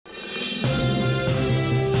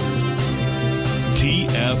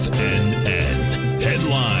TFNN.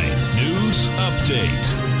 Headline News Update.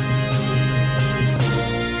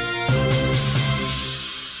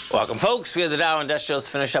 Welcome, folks. We have the Dow Industrials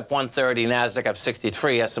finish up 130, Nasdaq up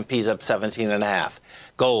 63, S&P's up 17.5.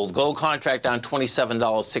 Gold contract down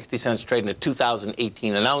 $27.60, trading at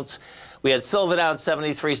 $2,018 an ounce. We had silver down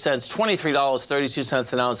 73 cents,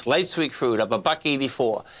 $23.32 an ounce. Light sweet crude up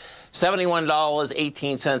 $1.84,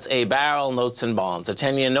 $71.18 a barrel. Notes and bonds. A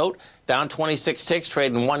 10-year note down 26 ticks,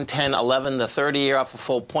 trading 110.11. The 30-year off a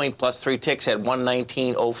full point, plus 3 ticks at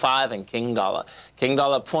 119.05. And King Dollar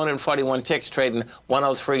up 441 ticks, trading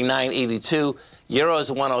 103.982.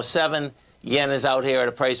 Euros at 107. Yen is out here at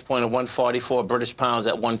a price point of 144. British pounds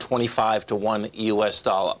at 125 to 1 U.S.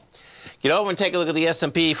 dollar. Get over and take a look at the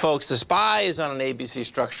S&P, folks. The SPY is on an ABC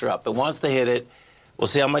structure up. It wants to hit it. We'll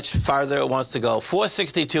see how much farther it wants to go.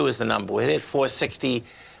 462 is the number. We hit 460.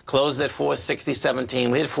 Closed at 460.17.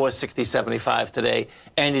 We hit 460.75 today,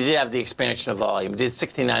 and you did have the expansion of volume. You did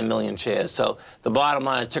 69 million shares. So the bottom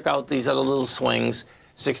line, it took out these other little swings,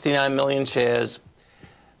 69 million shares.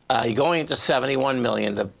 You're going into 71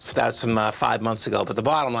 million. That's from 5 months ago. But the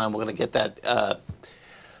bottom line, we're going to get that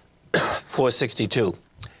 462.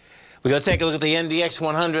 We're going to take a look at the NDX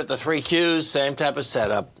 100, the 3 Qs, same type of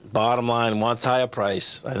setup. Bottom line, wants higher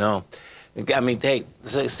price. I know. I mean, hey,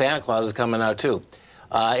 Santa Claus is coming out, too.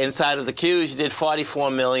 Inside of the Qs, you did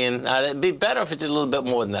 44 million. It'd be better if it did a little bit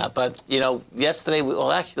more than that. But, you know, yesterday,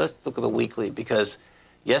 well, actually, let's look at the weekly, because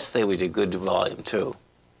yesterday we did good volume, too.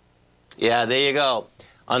 Yeah, there you go.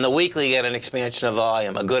 On the weekly, you get an expansion of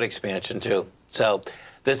volume, a good expansion, too. So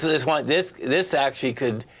this actually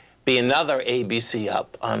could be another ABC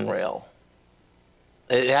up, unreal.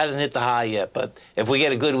 It hasn't hit the high yet, but if we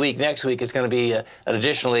get a good week next week, it's going to be an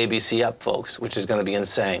additional ABC up, folks, which is going to be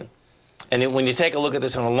insane. And when you take a look at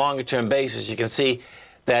this on a longer-term basis, you can see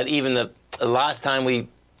that even the last time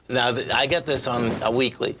I get this on a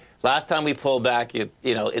weekly. Last time we pulled back, you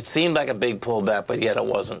know, it seemed like a big pullback, but yet it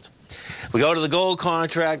wasn't. We go to the gold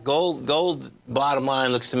contract. Gold bottom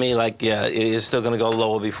line looks to me like, yeah, it is still going to go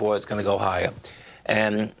lower before it's going to go higher.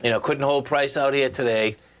 And, you know, couldn't hold price out here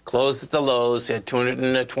today. Closed at the lows. Had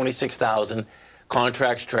 226,000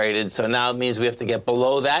 contracts traded. So now it means we have to get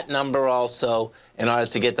below that number also in order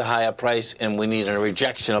to get the higher price, and we need a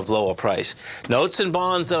rejection of lower price. Notes and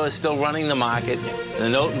bonds, though, is still running the market. The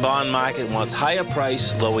note and bond market wants higher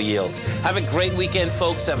price, lower yield. Have a great weekend,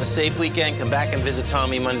 folks. Have a safe weekend. Come back and visit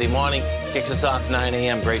Tommy Monday morning. Kicks us off 9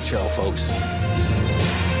 a.m. Great show, folks.